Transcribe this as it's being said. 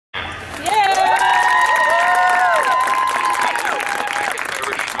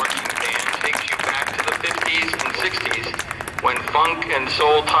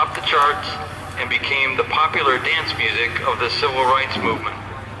soul topped the charts and became the popular dance music of the civil rights movement.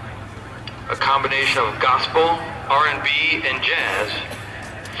 A combination of gospel, R&B, and jazz,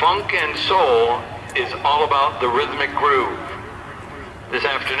 funk and soul is all about the rhythmic groove. This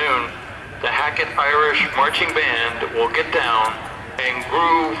afternoon, the Hackett Irish Marching Band will get down and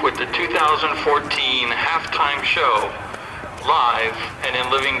groove with the 2014 halftime show, live and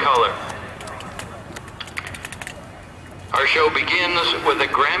in living color. Our show begins with a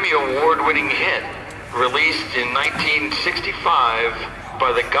Grammy Award-winning hit released in 1965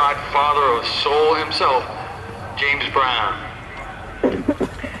 by the godfather of soul himself, James Brown.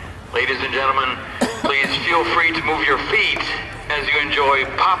 Ladies and gentlemen, please feel free to move your feet as you enjoy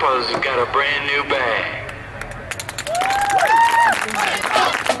Papa's Got a Brand New Bag.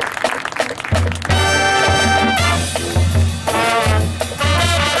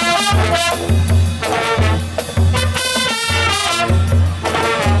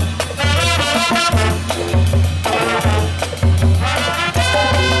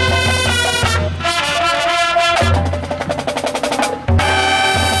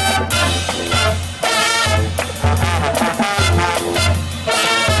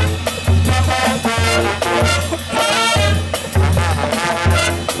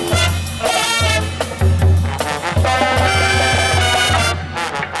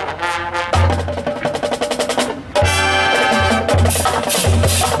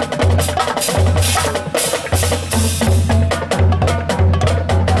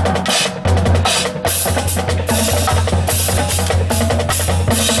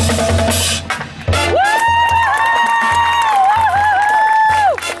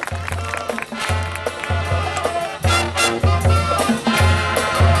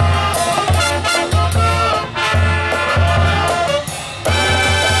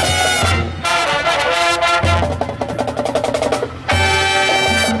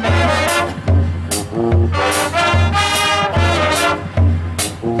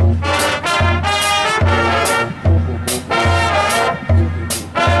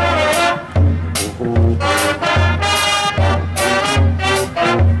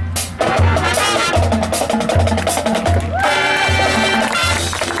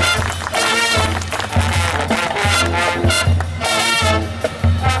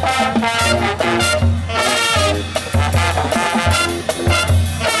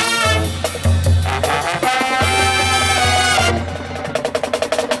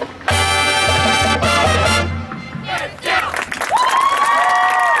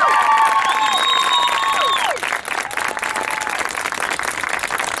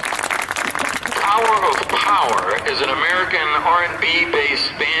 Is an American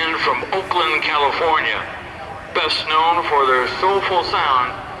R&B-based band from Oakland, California, best known for their soulful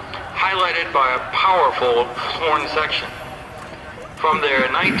sound, highlighted by a powerful horn section. From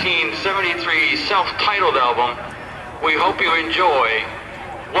their 1973 self-titled album, we hope you enjoy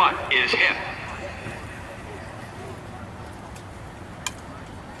What Is Hip?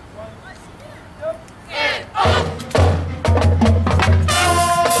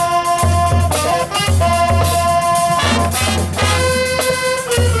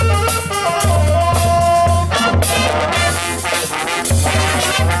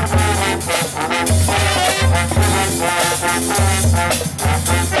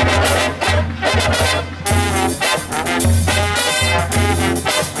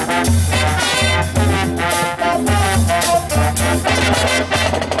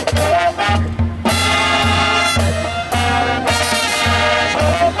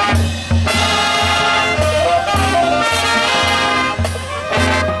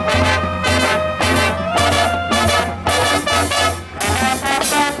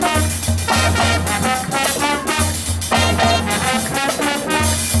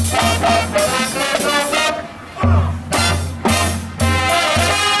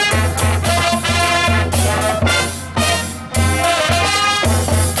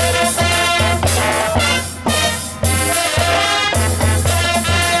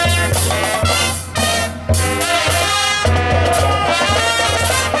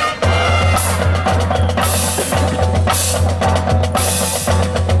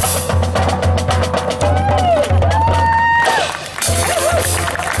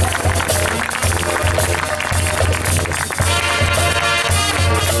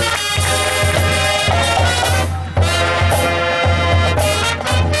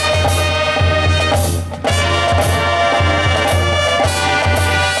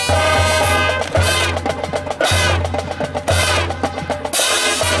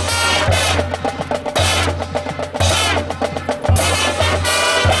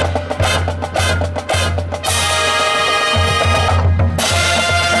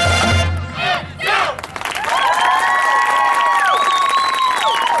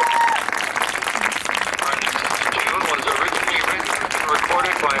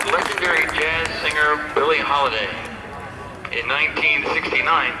 holiday. In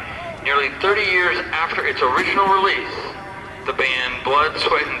 1969, nearly 30 years after its original release, the band Blood,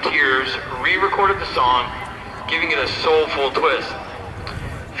 Sweat and Tears re-recorded the song, giving it a soulful twist.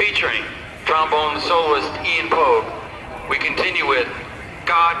 Featuring trombone soloist Ian Pogue, we continue with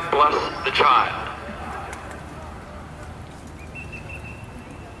God Bless the Child.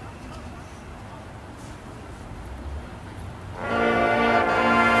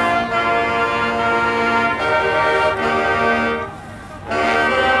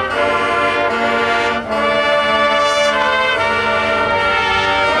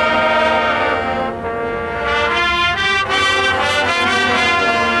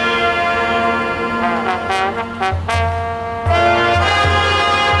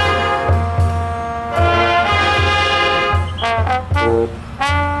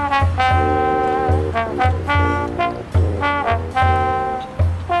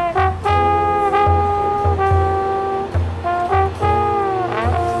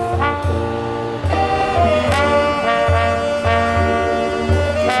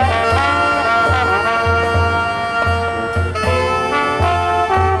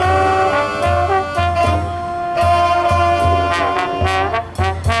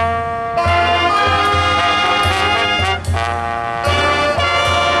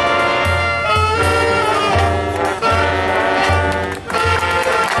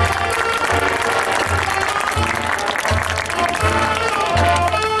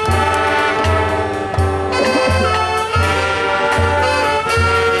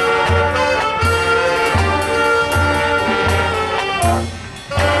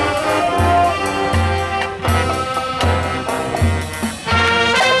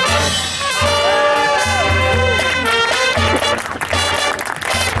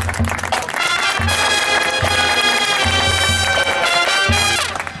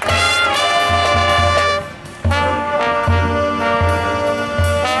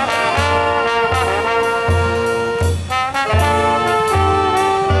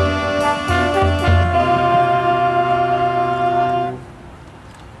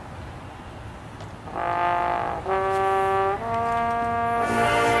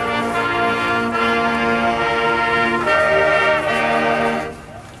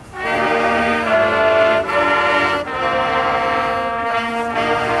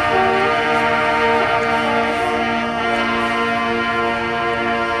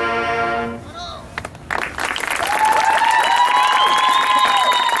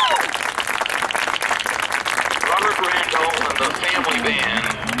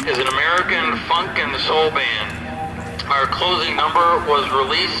 Our closing number was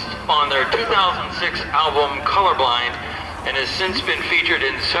released on their 2006 album Colorblind and has since been featured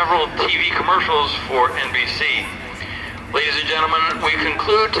in several TV commercials for NBC. Ladies and gentlemen, we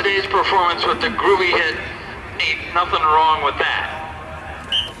conclude today's performance with the groovy hit, Ain't Nothing Wrong With That.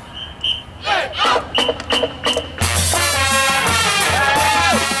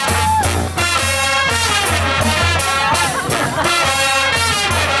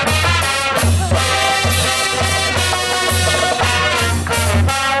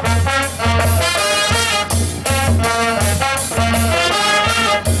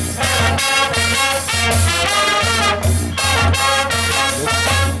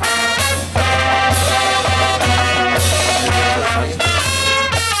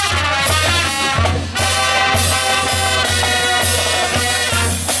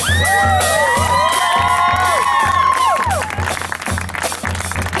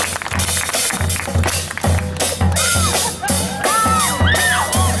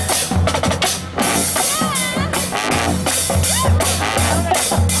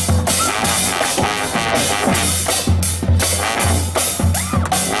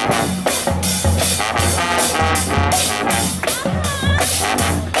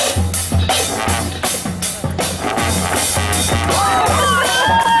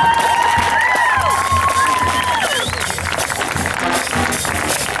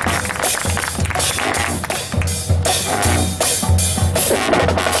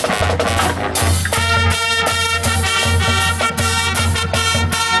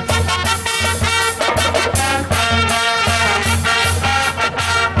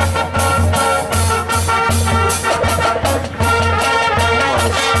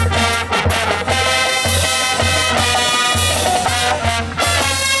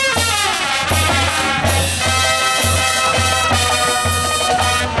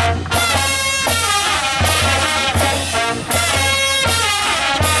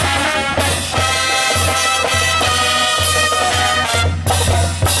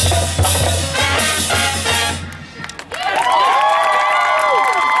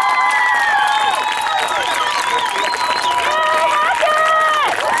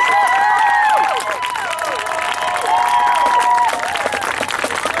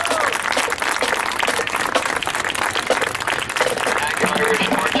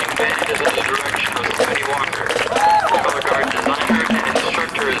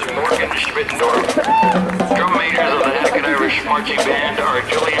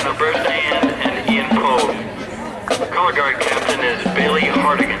 Our guard captain is Bailey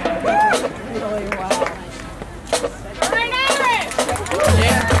Hardigan.